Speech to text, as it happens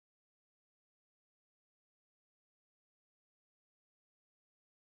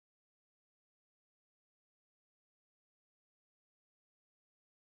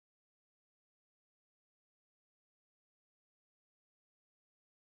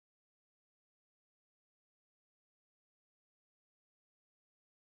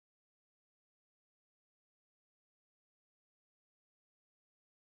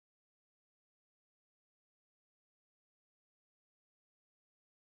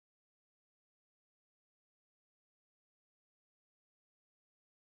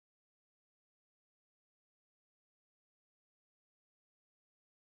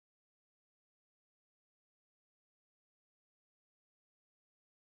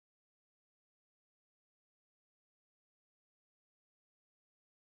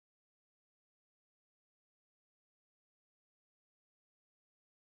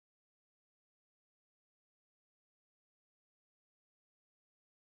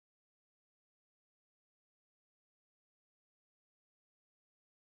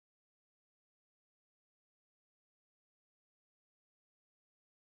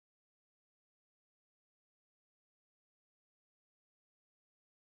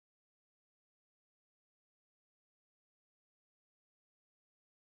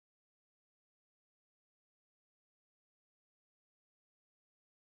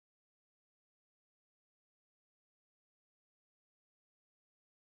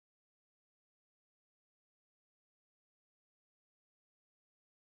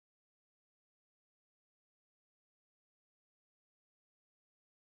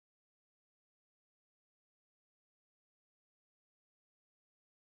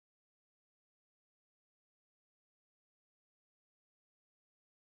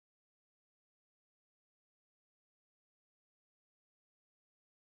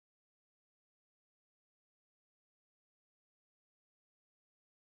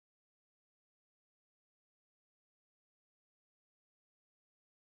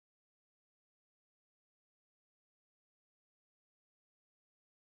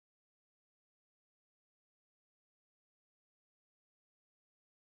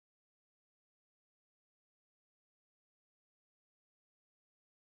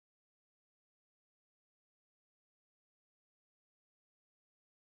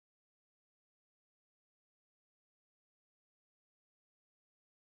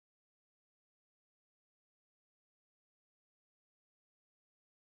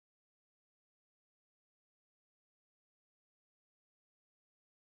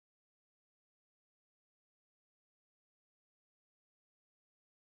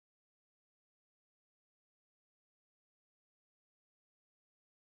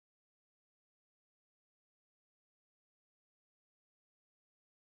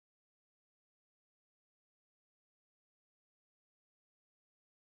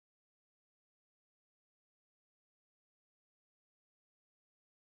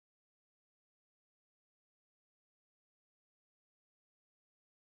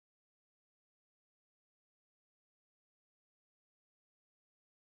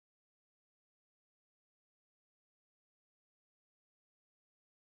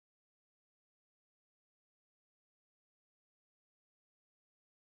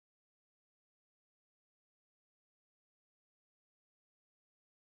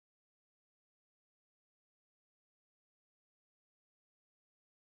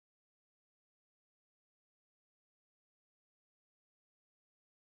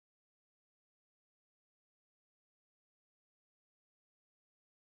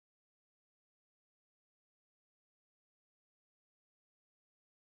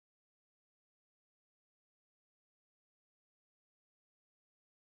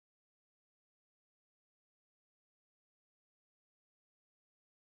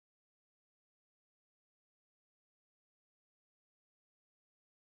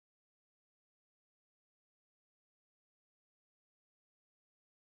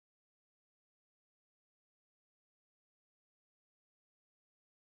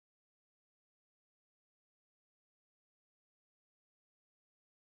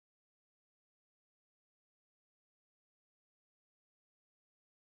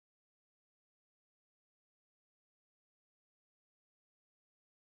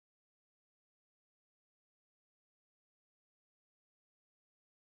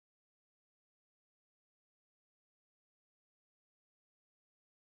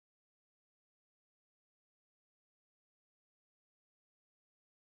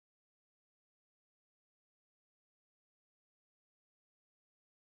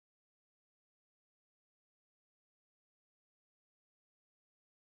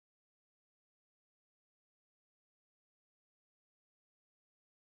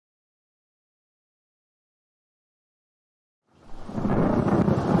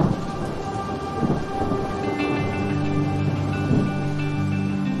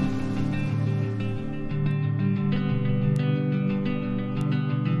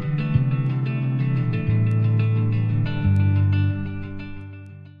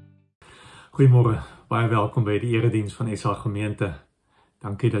Goeiemôre, baie welkom by die erediens van SA Gemeente.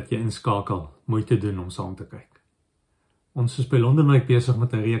 Dankie dat jy inskakel, moeite doen om saam te kyk. Ons is by Londenwyk besig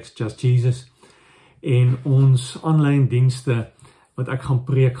met 'n reeks Just Jesus en ons aanlyn dienste wat ek gaan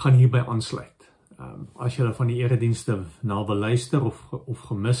preek, gaan hierby aansluit. As jy van die eredienste na wil luister of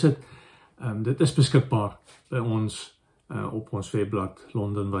gemis het, dit is beskikbaar by ons op ons webblad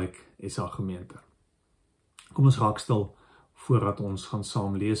Londenwyk SA Gemeente. Kom ons raak stil voordat ons gaan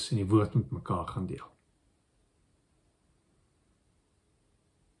saam lees en die woord met mekaar gaan deel.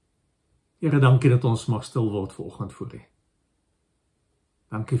 Here, dankie dat ons mag stil word vanoggend voor U.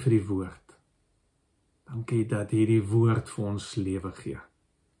 Dankie vir die woord. Dankie dat hierdie woord vir ons lewe gee.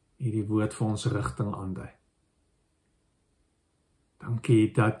 Hierdie woord vir ons rigting aandui.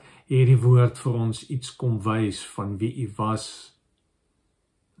 Dankie dat hierdie woord vir ons iets kom wys van wie U was,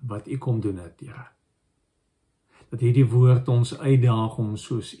 wat U kom doen het, Here. Dat hierdie woord ons uitdaag om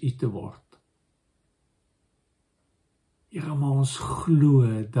soos U te word. Here, maar ons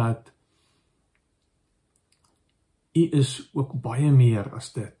glo dat U is ook baie meer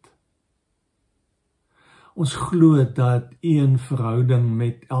as dit. Ons glo dat U 'n verhouding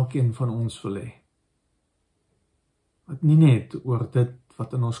met elkeen van ons wil hê. Wat nie net oor dit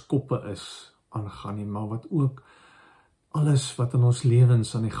wat in ons koppe is aangaan nie, maar wat ook alles wat in ons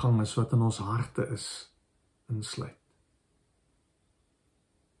lewens aan die gang is, wat in ons harte is, insluit.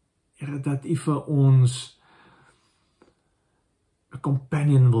 Here, dat U vir ons 'n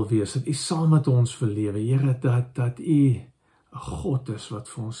companion wil wees, dat U saam met ons wil lewe. Here, dat U 'n God is wat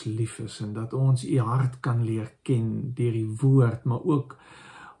vir ons lief is en dat ons U hart kan leer ken deur die woord, maar ook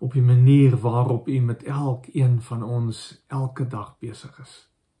op die manier waarop U met elkeen van ons elke dag besig is.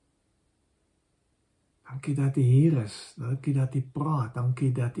 Dankie dat U hier is, dankie dat U praat,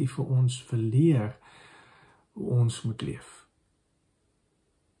 dankie dat U vir ons wil leer hoe ons moet leef.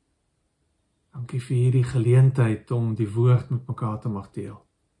 Dankie vir hierdie geleentheid om die woord met mekaar te mag deel.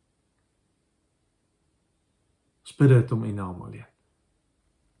 Ons bid dit om U naam alleen.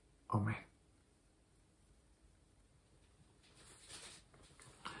 Amen.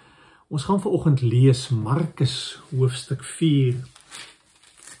 Ons gaan vanoggend lees Markus hoofstuk 4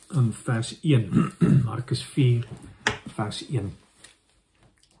 in vers 1. Markus 4 vers 1.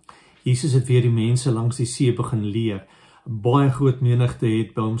 Jesus het weer die mense langs die see begin leer. 'n Baie groot menigte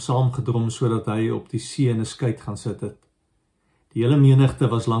het by hom saamgedrom sodat hy op die see in 'n skuit gaan sit het. Die hele menigte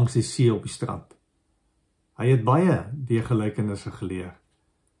was langs die see op die strand. Hy het baie gelykenisse geleer.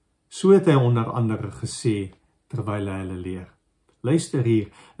 So het hy onder andere gesê terwyl hy hulle leer. Luister hier,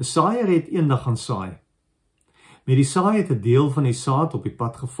 'n saaiër het eendag gaan saai. Met die saai het 'n deel van die saad op die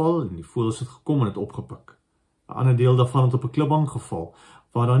pad geval en die voëls het gekom en het opgepik. 'n Ander deel daarvan het op 'n klipbank geval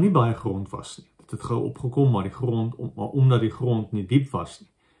waar daar nie baie grond was nie. Dit het gou opgekom maar omdat die grond nie diep was nie.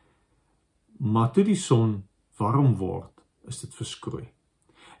 Maar toe die son warm word, is dit verskroei.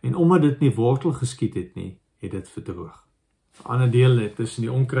 En omdat dit nie wortel geskiet het nie, het dit verdroog. 'n Ander deel het tussen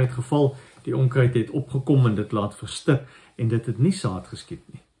die onkruid geval, die onkruid het opgekom en dit laat verstik en dit het nie saad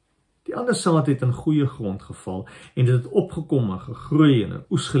geskiet nie. Die ander saad het in goeie grond geval en dit het opgekom en gegroei en 'n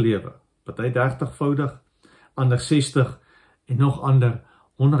oes gelewer. Party 30voudig, ander 60 en nog ander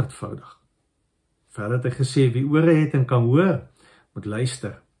 100voudig. Verder het hy gesê, wie ore het en kan hoor, moet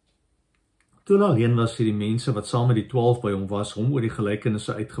luister. Toe hy alleen was, het die mense wat saam met die 12 by hom was, hom oor die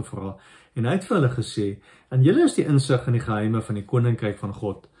gelykenisse uitgevra en hy het vir hulle gesê, aan julle is die insig in die geheime van die koninkryk van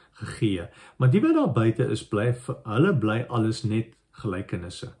God gegee, maar die wat daar buite is, hulle bly alles net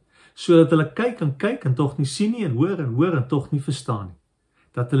gelykenisse, sodat hulle kyk en tog nie sien nie en hoor en tog nie verstaan nie,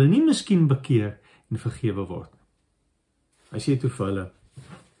 dat hulle nie miskien bekeer en vergewe word. Hy sê toe vir hulle,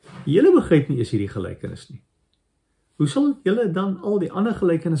 julle begryp nie is hierdie gelykenis nie. Hoe sal julle dan al die ander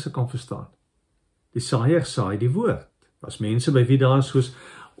gelykenisse kan verstaan? Die saaiër saai die woord. As mense by wie daar soos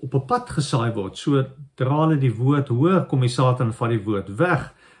op 'n pad gesaai word, sodra hulle die woord hoor, kom die Satan en vat die woord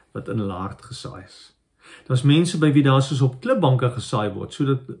weg wat in hulle hart gesaai is. Daar's mense by wie daar soos op klipbanke gesaai word,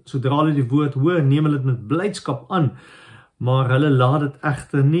 sodra hulle die woord hoor, neem hulle dit met blydskap aan, maar hulle laat dit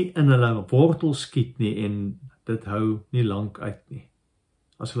egter nie in hulle wortel skiet nie en dit hou nie lank uit nie.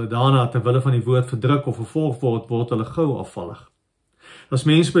 As hulle daarna terwille van die woord verdruk of vervolg word hulle gou afvallig. Daar's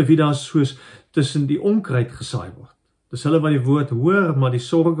mense by wie daar soos tussen die onkruid gesaai word. Dis hulle wat die woord hoor, maar die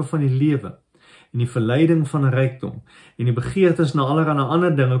sorge van die lewe en die verleiding van rykdom en die begeertes na allerlei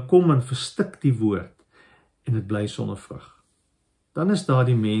ander dinge kom en verstik die woord en dit bly sonder vrug. Dan is daar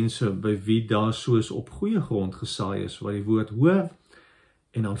die mense by wie daar soos op goeie grond gesaai is, wat die woord hoor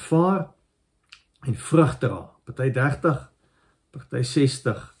en aanvaar en vrug dra. Party 30, party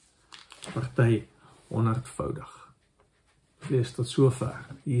 60, party 100voudig. lees tot sover.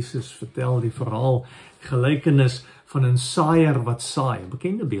 Jesus vertel die verhaal, die gelykenis van 'n saaier wat saai, 'n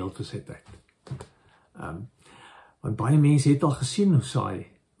bekende beeld vir sy tyd. Want baie mense het al gesien hoe saai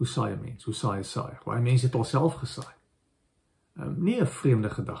 'n mens, hoe saai 'n saaier. Baie mense het al self gesaai. Nie 'n vreemde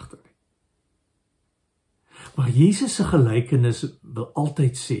gedagte nie. Maar Jesus se gelykenis wil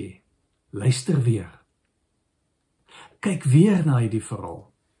altyd sê, luister weer. Kyk weer na hierdie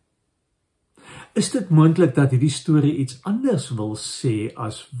verhaal. Is dit moontlik dat hierdie storie iets anders wil sê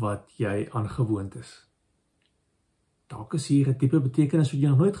as wat jy aangewoond is? Dalk is hier 'n diepe betekenis wat jy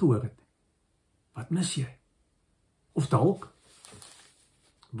nog nooit gehoor het. Wat mis jy? Of dalk,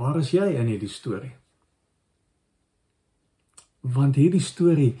 waar is jy in hierdie storie? Want hierdie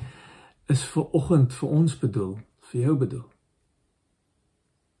storie is vir oggend vir ons bedoel, vir jou bedoel.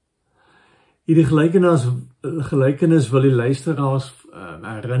 Hierdie gelykenis wil die luisteraars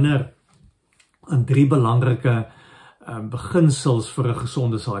herinner aan 3 belangrike beginsels vir 'n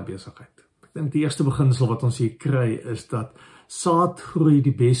gesonde saaibesigheid. Ek dink die eerste beginsel wat ons hier kry is dat saad groei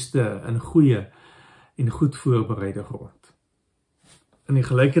die beste in goeie en goed voorbereide grond. In die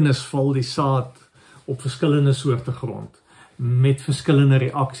gelykenis val die saad op verskillende soorte grond met verskillende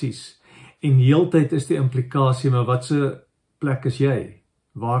reaksies en heeltyd is die implikasie, maar watse plek is jy?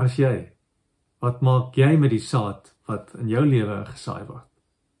 Waar is jy? Wat maak jy met die saad wat in jou lewe gesaai word?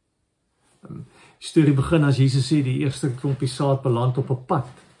 Die storie begin as Jesus sê die eerste klompie saad beland op 'n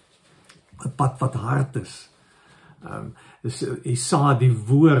pad wat hard is. Dus die saad, die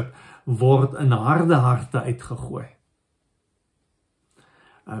woord word in harde harte uitgegooi.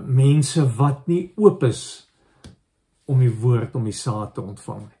 Mense wat nie oop is om die woord, om die saad te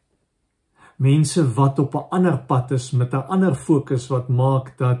ontvang nie. Mense wat op 'n ander pad is met 'n ander fokus wat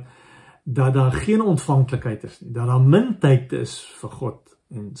maak dat daar geen ontvanklikheid is nie, dat daar min tyd is vir God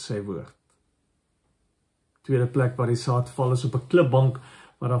en sy woord. Tweede plek waar die saad val is op 'n klipbank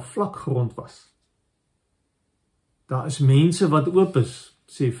waar daar vlak grond was. Daar is mense wat oop is,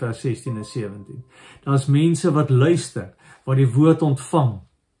 sê vers 16 en 17. Daar is mense wat luister, wat die woord ontvang.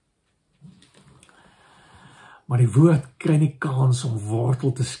 Maar die woord kry nie kans om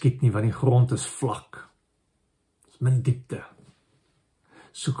wortel te skiet nie, want die grond is vlak. Dit is min diepte.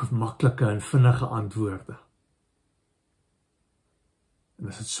 Soek maklike en vinnige antwoorde. En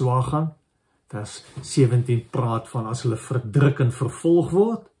as dit swaar gaan, vers 17 praat van as hulle verdruk en vervolg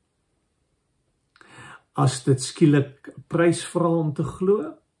word, as dit skielik prys vra om te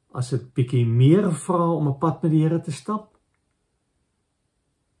glo, as dit bietjie meer vra om 'n pad met die Here te stap,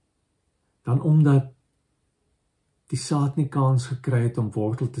 dan omdat die saad nie kans gekry het om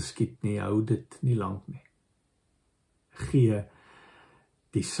wortel te skiet nie, hou dit nie lank nie. Gee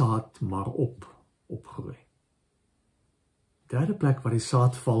die saad maar opgroei. Derde plek waar die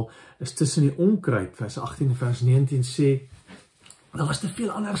saad val, is tussen die onkruid, vers 18 en vers 19 sê, daar was te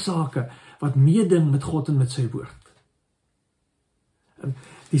veel ander sake, wat meeding met God en met sy woord. En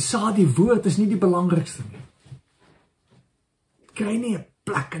die saad, die woord, is nie die belangrikste nie. Kry nie 'n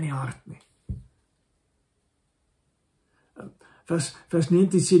plek in die hart nie. Vers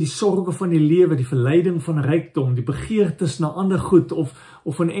 19 sê die sorge van die lewe, die verleiding van rykdom, die begeertes na ander goed,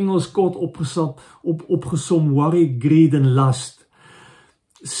 of in Engels kort opgesom, worry, greed en lust,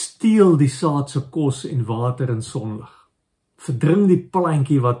 steel die saad se kos en water en sonlig. Verdring die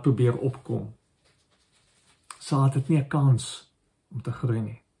plantjie wat probeer opkom. Saad het nie 'n kans om te groei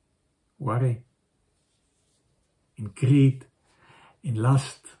nie. Worry en greed en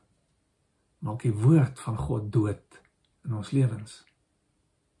lust maak die woord van God dood in ons lewens.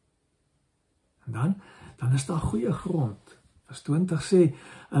 En dan is daar goeie grond. Vers 20 sê,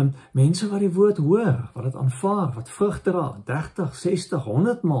 mense wat die woord hoor, wat het aanvaar, wat vrug dra, 30, 60,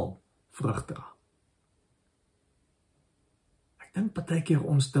 100 maal vrug dra. Ek dink partykeer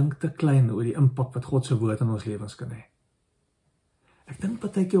ons dink te klein oor die impak wat God se woord in ons lewens kan hê. Ek dink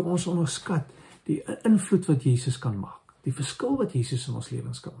partykeer ons onderskat die invloed wat Jesus kan maak, die verskil wat Jesus in ons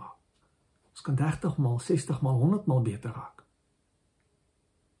lewens kan maak. Ons kan 30 maal, 60 maal, 100 maal beter raak.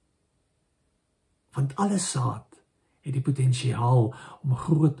 Want alle saad het die potensiaal om 'n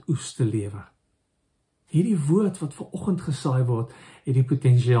groot oes te lewer. Hierdie woord wat vanoggend gesaai word, het die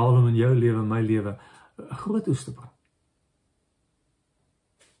potensiaal om in jou lewe, my lewe, 'n groot oes te bring.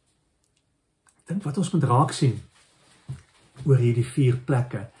 Ek dink wat ons moet raak sien oor hierdie 4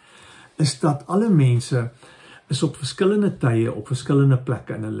 plekke, is dat alle mense is op verskillende tye, op verskillende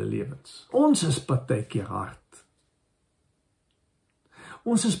plekke in hulle lewens. Ons is partykeer hard.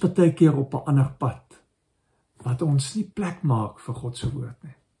 Ons is partykeer op 'n ander pad, wat ons nie plek maak vir God se woord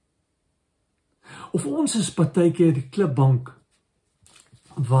nie. Of ons is partykeer die klipbank,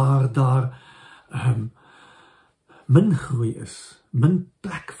 waar daar min groei is, min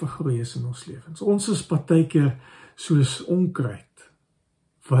plek vir groei is in ons lewens. Ons is partykeer soos onkruid,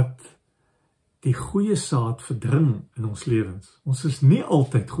 wat die goeie saad verdring in ons lewens. Ons is nie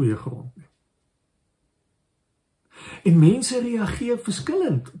altyd goeie grond nie. En mense reageer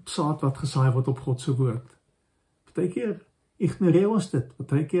verskillend op saad wat gesaai word op God se woord. Partykeer ignoreer ons dit,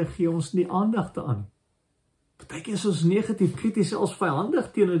 partykeer gee ons nie aandag daaraan. Partykeer is ons negatief, krities, selfs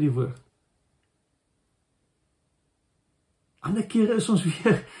vyandig teenoor die woord. Ander kere is ons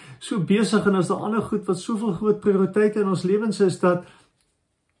weer so besig en as daar ander goed wat soveel groot prioriteite in ons lewens is, dat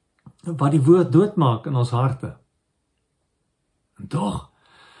wat die woord doodmaak in ons harte. En tog,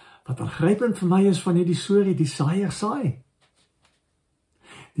 wat aangrypend vir my is van hierdie storie, die saaier saai.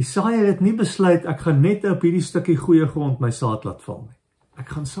 Die saaier het nie besluit, ek gaan net op hierdie stukkie goeie grond my saad laat val nie.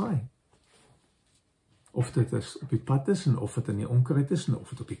 Ek gaan saai. Of dit is op die pad is, en of dit in die onkruid is, en of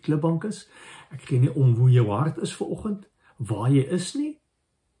dit op die klipbank is. Ek gee nie om hoe jou hart is vanoggend, waar jy is nie.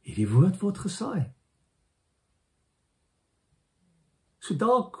 Hierdie woord word gesaai. So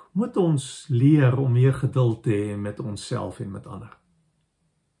dalk moet ons leer om meer geduld te hê met onsself en met ander.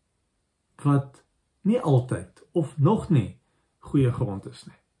 Wat nie altyd, of nog nie, goeie grond is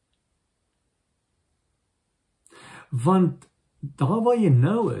nie. Want daar waar jy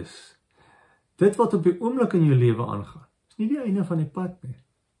nou is, dit wat op die oomblik in jou lewe aangaan, is nie die einde van die pad nie.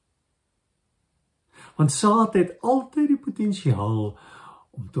 Want saad het altyd die potensiaal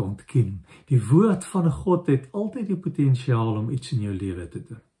om te ontkiem. Die woord van God het altyd die potensiaal om iets in jou lewe te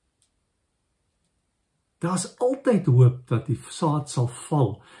doen. Daar is altyd hoop dat die saad sal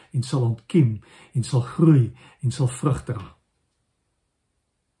val en sal ontkiem en sal groei en sal vrug dra.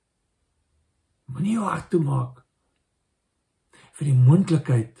 Moenie jou hart toemaak vir die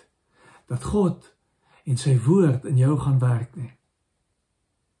moontlikheid dat God en sy woord in jou gaan werk nie.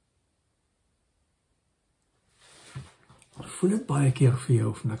 Voel dit baie keer vir jou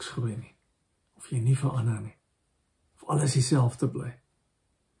of niks groei nie, of jy nie verander nie, of alles dieselfde bly.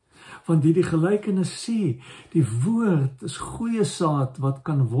 Want die gelykenis sê, die woord is goeie saad wat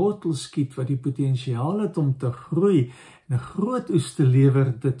kan wortel skiet, wat die potensiaal het om te groei en 'n groot oes te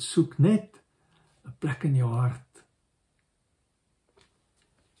lewer. Dit soek net 'n plek in jou hart.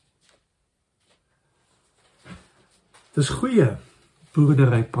 Dis goeie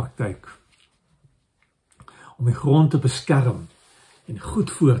boerderypraktyk om die grond te beskerm en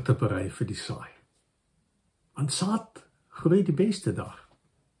goed voor te berei vir die saai. Want saad groei die beste dag.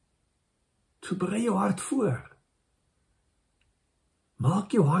 So berei jou hart voor.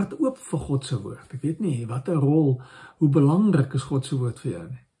 Maak jou hart oop vir God se woord. Ek weet nie wat 'n rol, hoe belangrik is God se woord vir jou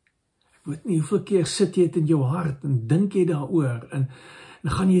nie. Ek weet nie hoeveel keer sit jy dit in jou hart en dink jy daaroor en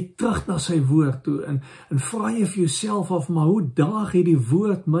gaan jy terug na sy woord toe en vra jy vir jouself af, maar hoe daag hierdie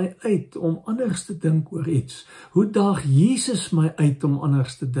woord my uit om anders te dink oor iets? Hoe daag Jesus my uit om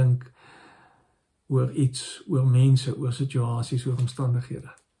anders te dink oor iets, oor mense, oor situasies, oor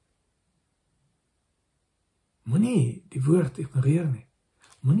omstandighede? Moenie die woord ignoreer nie.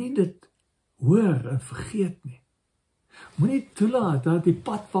 Moenie dit hoor en vergeet nie. Moenie toelaat dat die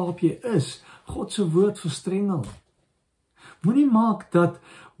pad waarop jy is, God se woord verstrengel. Moenie maak dat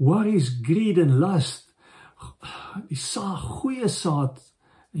worries, greed en lust die goeie saad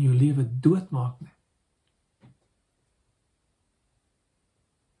in jou lewe doodmaak nie.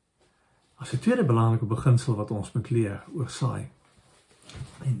 As 'n tweede belangrike beginsel wat ons moet leer oor saai,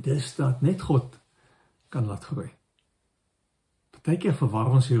 en dis dat net God kan laat groei. Partykeer verwar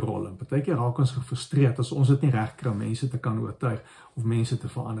ons die rol en partykeer raak ons gefrustreerd as ons dit nie reg kry om mense te kan oortuig of mense te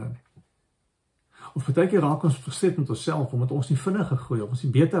verander nie. Of partykeer raak ons frustreerd met onsself omdat ons nie vinniger groei of ons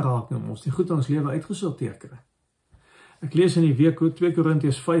nie beter raak nie, om ons nie goed in ons lewe uitgesorteer kry. Ek lees in die week 2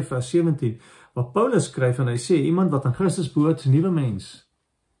 Korintiërs 5 vers 17 waar Paulus skryf en hy sê iemand wat aan Christus behoort is 'n nuwe mens.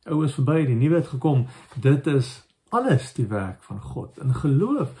 Ou is verby, die nuwe het gekom. Dit is alles die werk van God. In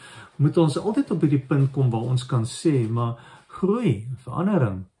geloof moet ons altyd op hierdie punt kom waar ons kan sê, maar groei,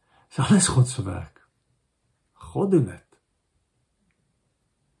 verandering, is alles God se werk. God doen dit.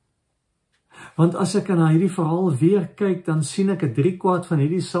 Want as ek na hierdie verhaal weer kyk, dan sien ek 'n 3/4 van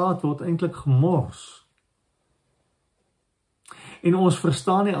hierdie saad word eintlik gemors. En ons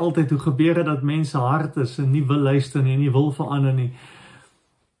verstaan nie altyd hoe gebeur dit dat mense hart is en nie wil luister nie, nie wil verander nie.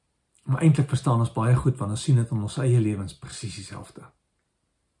 Maar eintlik verstaan ons baie goed, want ons sien dit in ons eie lewens presies dieselfde.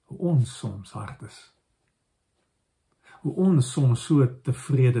 Hoe ons soms hard is. Hoe ons soms so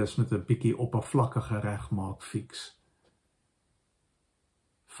tevrede is met 'n bietjie oppervlakkige regmaak fiks.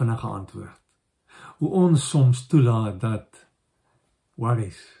 Vinnige antwoord. Hoe ons soms toelaat dat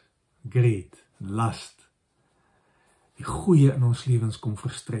worries, greed, lust die goeie in ons lewens kom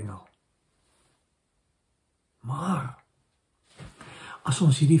verstrengel. Maar, as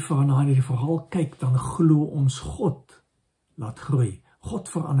ons hierdie verhaal kyk, dan glo ons God laat groei. God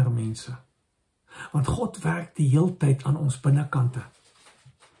verander mense. Want God werk die heeltyd aan ons binnekante.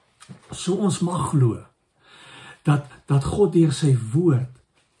 So ons mag glo, dat God deur sy woord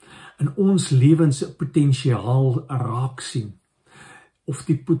in ons lewens potensiaal raak sien, of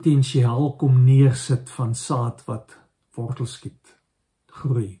die potensiaal kom neersit van saad wat wortel skiet,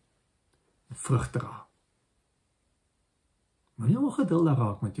 groei, vrug dra. Moenie ongeduldig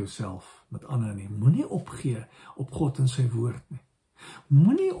raak met jouself, met ander nie. Moenie opgee op God en sy woord nie.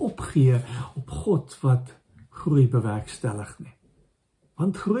 Moenie opgee op God wat groei bewerkstellig nie.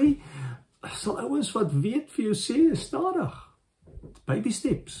 Want groei, sal ouens wat weet vir jou sê, is stadig. Baby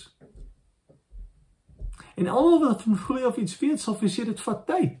steps. En almal wat van groei of iets weet, sal vir jou sê, dit vat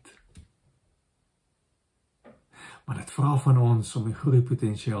tyd. Maar dit vra van ons om die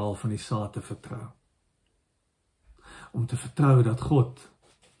groeipotensiaal van die saad te vertrou. Om te vertrou dat God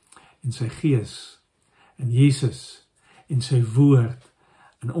en sy Gees en Jesus en sy woord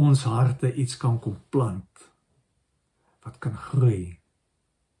in ons harte iets kan kom plant, wat kan groei,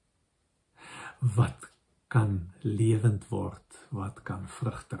 wat kan lewend word, wat kan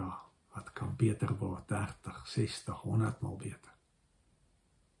vrug dra, wat kan beter word, 30, 60, 100 maal beter.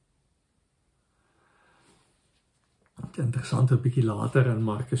 Interessant, 'n bietjie later in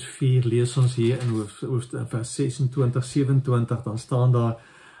Markus 4 lees ons hier in vers 26, 27, dan staan daar,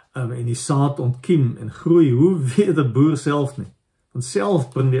 en die saad ontkiem en groei, hoe weet die boer self nie? Want self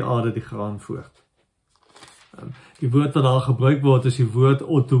bring die aarde die graan voort. Die woord wat daar gebruik word is die woord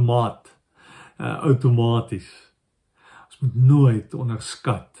automaat, outomaties. Ons moet nooit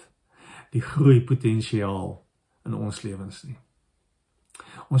onderskat die groeipotensiaal in ons lewens nie.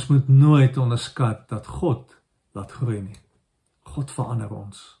 Ons moet nooit onderskat dat God laat groei nie. God verander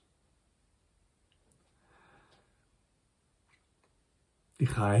ons. Die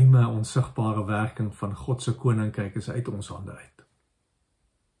geheime, onsigbare werking van God se koninkryk is uit ons hande uit.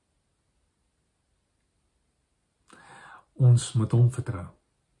 Ons moet hom vertrou.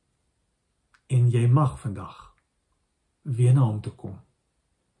 En jy mag vandag weer na hom toe kom.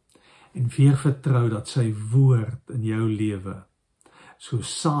 En weer vertrou dat sy woord in jou lewe so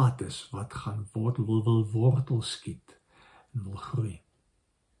saad is wat gaan wil wortel skiet en wil groei.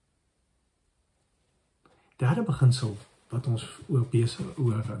 Derde beginsel wat ons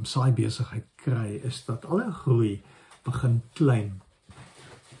oor saai besigheid kry, is dat alle groei begin klein.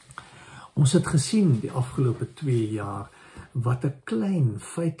 Ons het gesien die afgelope 2 jaar wat 'n klein,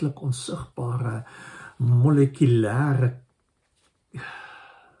 feitelik onsigbare, molekulêre,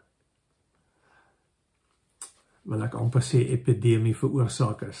 wil ek amper sê epidemie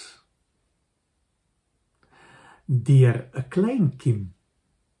veroorsaak is. Deur 'n klein kiem,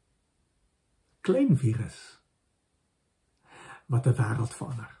 klein virus, wat 'n wêreld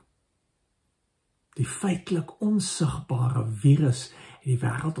verander. Die feitelik onsigbare virus het die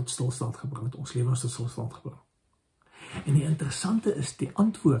wêreld tot stilstand gebring, het ons lewens tot stilstand gebring. En die interessante is, die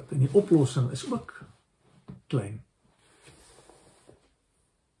antwoord en die oplossing is ook klein.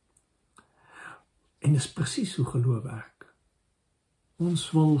 En dis presies hoe geloof werk.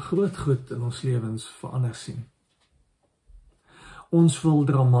 Ons wil groot goed in ons lewens verander sien. Ons wil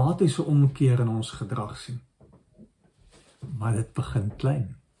dramatiese omkeer in ons gedrag sien. Maar dit begin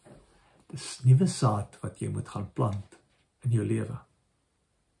klein. Dis nuwe saad wat jy moet gaan plant in jou lewe.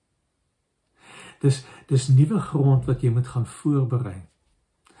 Dis nuwe grond wat jy moet gaan voorberei.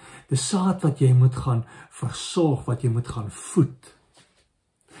 Dis saad wat jy moet gaan versorg, wat jy moet gaan voed.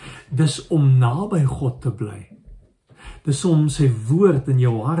 Dis om naby God te bly. Dis om sy woord in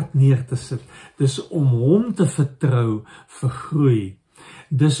jou hart neer te sit. Dis om hom te vertrou vir groei.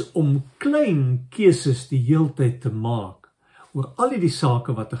 Dis om klein keuses die heeltyd te maak oor al die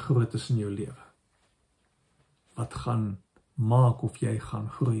sake wat te groot is in jou lewe. Wat gaan maak of jy gaan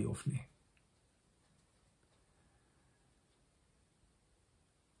groei of nie.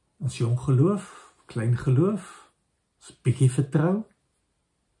 Ons jong geloof, klein geloof, ons bietjie vertrou,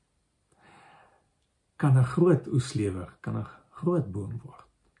 kan 'n groot oes lewer, kan 'n groot boom word.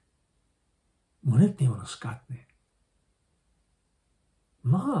 Moet dit nie onderskat nie.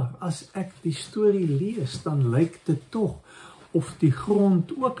 Maar as ek die storie lees, dan lyk dit tog of die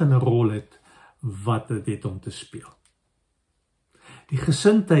grond ook 'n rol het wat dit het om te speel. Die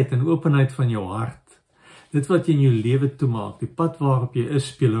gesindheid en openheid van jou hart, dit wat jy in jou lewe toemaak, die pad waarop jy is,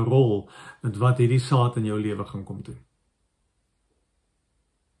 speel 'n rol met wat hierdie saad in jou lewe gaan kom doen.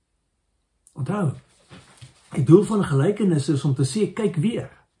 Onthou, die doel van 'n gelykenis is om te sê, kyk weer,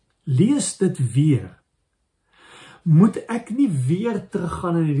 lees dit weer. moet ek nie weer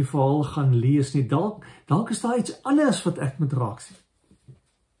teruggaan en die verhaal gaan lees nie. Dalk is daar iets anders wat ek moet raak sien.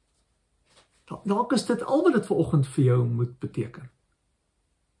 Dalk is dit al wat dit vanoggend vir jou moet beteken.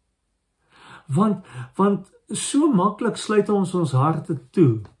 Want so maklik sluit ons harte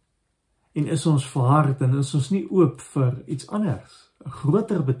toe en is ons verhard en is ons nie oop vir iets anders, 'n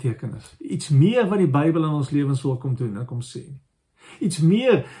groter betekenis, iets meer wat die Bybel in ons lewens wil kom doen en kom sê nie. Iets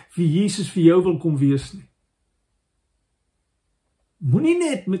meer wie Jesus vir jou wil kom wees nie. Moenie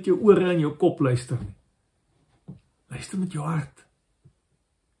net met jou ore en jou kop luister nie. Luister met jou hart.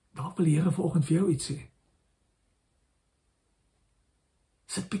 Daar wil die Here vanoggend vir jou iets sê.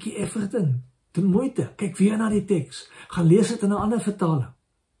 Sit bietjie effort in. Doen moeite. Kyk weer na die teks. Gaan lees dit in 'n ander vertaling.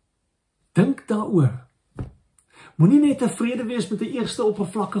 Dink daaroor. Moenie net tevrede wees met die eerste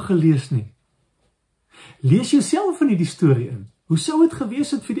oppervlakkige lees nie. Lees jouself in hierdie storie in. Hoe sou dit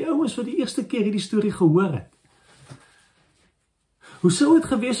gewees het vir die ouens wat die eerste keer hierdie storie gehoor het? Hoe sou dit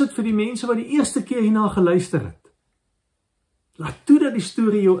gewees het vir die mense wat die eerste keer hierna geluister het? Laat toe dat die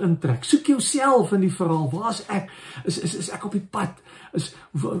storie jou intrek. Soek jouself in die verhaal. Waar is ek? Is ek op die pad?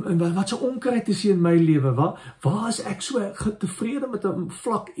 Wat so onkruid is hier in my lewe? Waar is ek so tevrede met 'n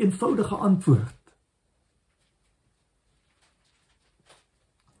vlak, eenvoudige antwoord?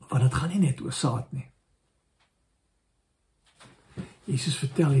 Want dit gaan nie net oor saad nie. Jesus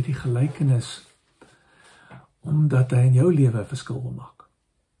vertel hierdie gelykenis omdat hy in jou lewe 'n verskil wil maak.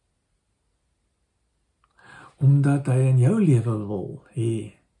 Omdat hy in jou lewe wil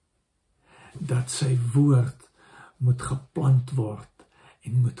hê dat sy woord moet geplant word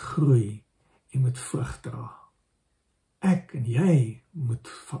en moet groei en moet vrug dra. Ek en jy moet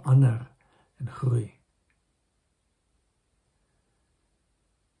verander en groei.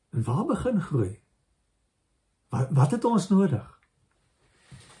 En waar begin groei? Wat het ons nodig?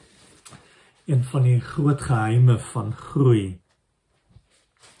 Een van die groot geheime van groei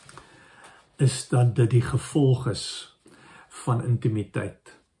is dat dit die gevolg is van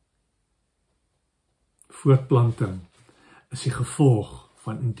intimiteit. Voortplanting is die gevolg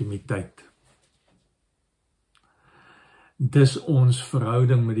van intimiteit. Dis ons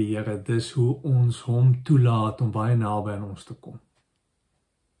verhouding met die Here, dis hoe ons hom toelaat om baie naby aan ons te kom.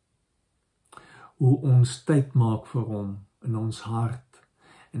 Hoe ons tyd maak vir hom in ons hart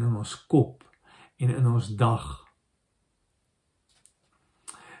en in ons kop en in ons dag.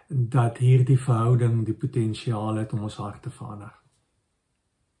 Dat hierdie verhouding die potensiaal het om ons hart te verander.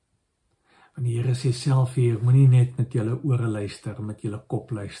 Want die Here sê self hier, moenie net met julle ore luister, met julle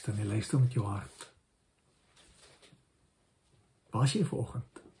kop luister, nie luister met jou hart. Waar is jy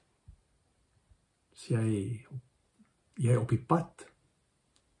vanoggend? Is jy op die pad?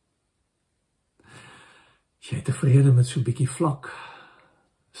 Is jy tevrede met so 'n bietjie vlak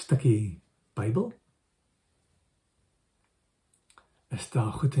stukkie Bybel? Is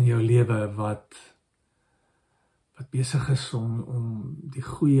daar goed in jou lewe wat besig is om die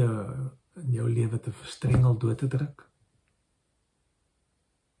goeie in jou lewe te verstrengel, dood te druk?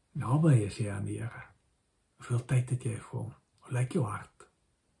 Naby is jy aan die Here. Hoeveel tyd het jy vir hom? Hoe lyk jou hart?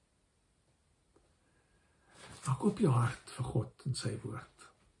 Maak oop jou hart vir God en sy woord.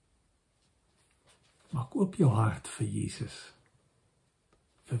 Maak oop jou hart vir Jesus,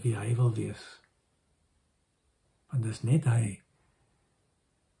 vir wie hy wil wees. Want dis net hy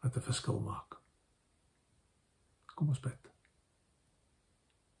wat 'n verskil maak. Kom ons bid.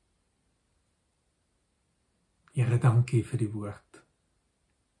 Here, dankie vir die woord.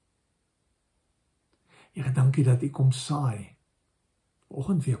 Here, dankie dat U kom saai.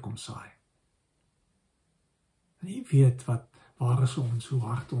 Vanoggend weer kom saai. En U weet waar is ons, hoe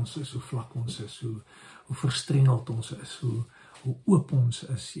hard ons is, hoe vlak ons is, hoe verstrengeld ons is, hoe oop ons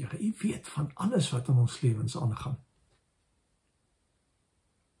is, Here. U weet van alles wat in ons lewens aangaan.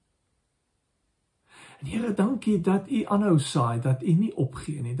 En Here, dankie dat U aanhou saai, dat U nie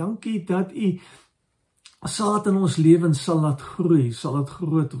opgee nie. Dankie dat U saad in ons lewens sal laat groei, sal laat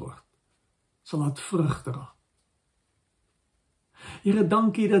groot word, sal laat vrug dra. Here,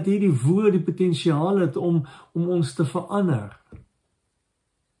 dankie dat hierdie woord die potensiaal het om ons te verander.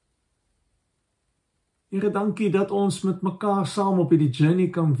 Here, dankie dat ons met mekaar saam op hierdie journey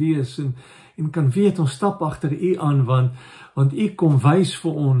kan wees en kan weet ons stap agter U aan, want U kom wys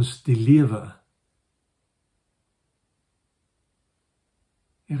vir ons die lewe.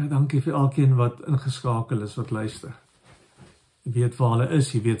 Here, dankie vir elkeen wat ingeskakel is, wat luister. U weet waar hulle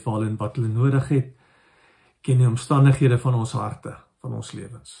is, U weet waar hulle en wat hulle nodig het. Ken die omstandighede van ons harte, van ons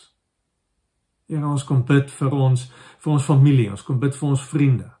lewens. Here, ons kom bid vir ons familie, ons kom bid vir ons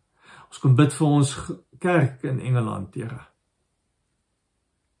vriende. Ons kom bid vir ons kerk in Engeland, Here.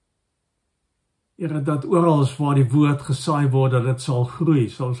 Here, dat oral waar die woord gesaai word, dat dit sal groei,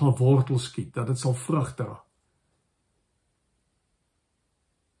 sal wortel skiet, dat dit sal vrug dra.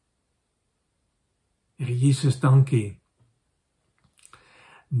 Here Jesus, dankie,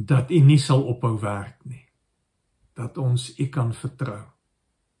 dat U nie sal ophou werk nie, dat ons U kan vertrou.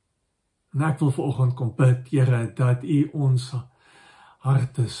 En ek wil vanoggend kom bid, Here, dat U ons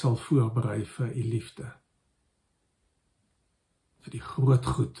harte sal voorberei vir U liefde, vir die groot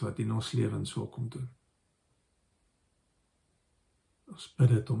goed wat in ons lewens wil kom doen. Ons bid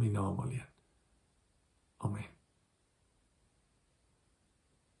dit om U naam alleen. Amen.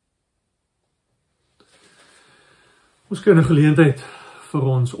 Ons kry 'n geleentheid vir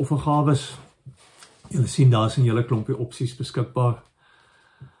ons offergawes. Julle sien, daar is 'n hele klompie opsies beskikbaar.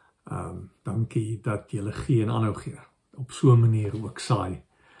 Dankie dat julle gee en aanhou gee. Op so 'n manier ook saai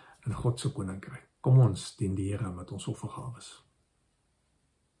in God se koninkryk. Kom ons dien die Here met ons offergawes.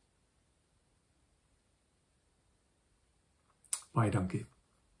 Baie dankie.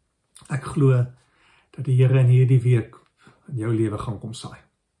 Ek glo dat die Here in hierdie week in jou lewe gaan kom saai.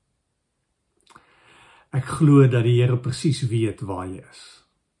 Ek glo dat die Here presies weet waar jy is.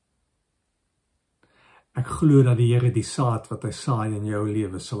 Ek glo dat die Here die saad wat hy saai in jou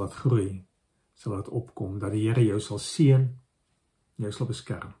lewe sal laat groei, sal laat opkom, dat die Here jou sal seën, jou sal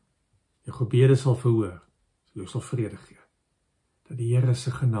beskerm, jou gebede sal verhoor, jou sal vrede gee, dat die Here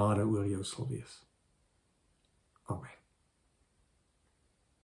se genade oor jou sal wees. Amen.